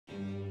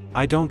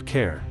I don't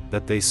care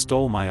that they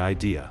stole my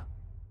idea.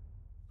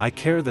 I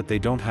care that they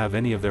don't have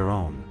any of their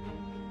own.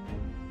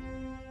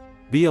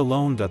 Be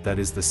alone. That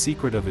is the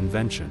secret of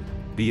invention.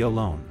 Be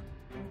alone.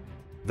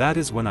 That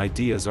is when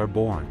ideas are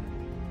born.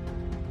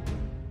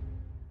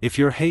 If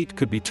your hate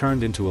could be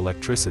turned into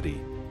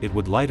electricity, it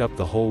would light up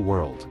the whole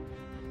world.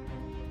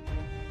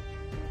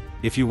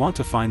 If you want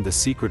to find the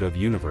secret of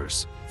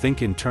universe,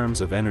 think in terms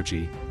of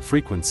energy,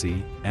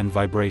 frequency, and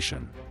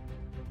vibration.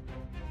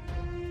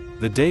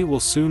 The day will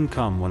soon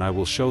come when I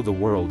will show the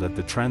world that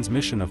the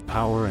transmission of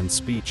power and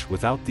speech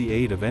without the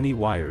aid of any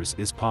wires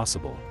is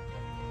possible.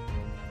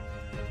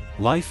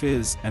 Life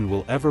is and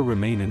will ever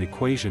remain an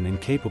equation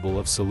incapable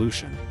of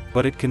solution,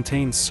 but it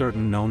contains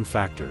certain known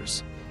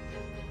factors.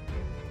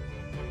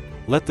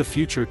 Let the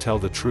future tell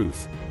the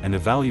truth, and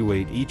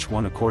evaluate each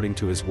one according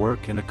to his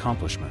work and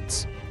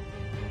accomplishments.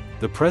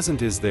 The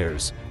present is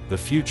theirs, the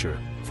future,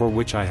 for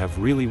which I have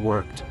really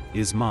worked,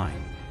 is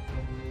mine.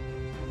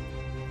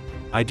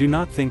 I do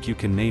not think you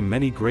can name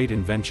many great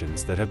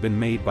inventions that have been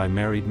made by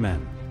married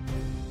men.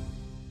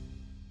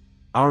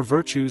 Our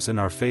virtues and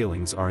our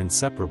failings are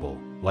inseparable,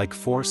 like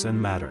force and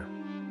matter.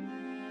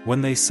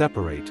 When they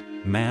separate,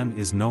 man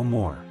is no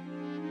more.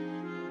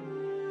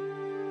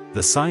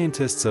 The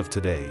scientists of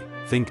today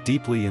think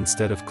deeply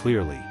instead of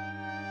clearly.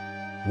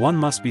 One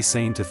must be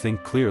sane to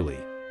think clearly,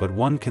 but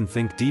one can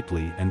think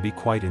deeply and be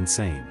quite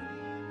insane.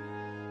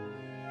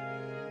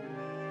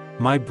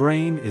 My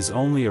brain is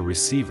only a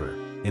receiver.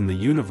 In the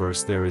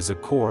universe there is a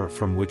core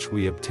from which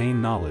we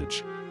obtain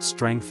knowledge,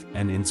 strength,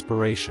 and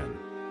inspiration.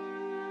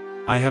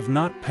 I have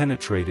not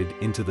penetrated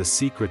into the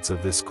secrets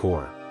of this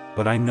core,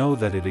 but I know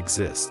that it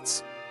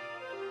exists.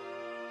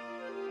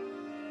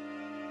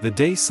 The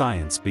day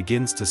science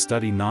begins to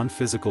study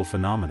non-physical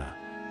phenomena,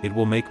 it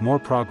will make more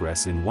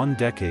progress in 1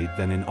 decade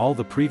than in all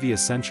the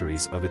previous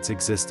centuries of its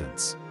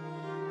existence.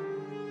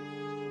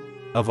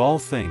 Of all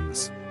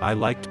things, I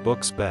liked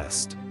books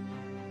best.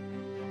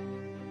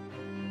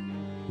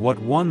 What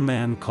one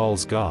man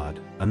calls God,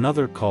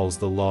 another calls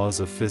the laws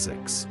of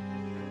physics.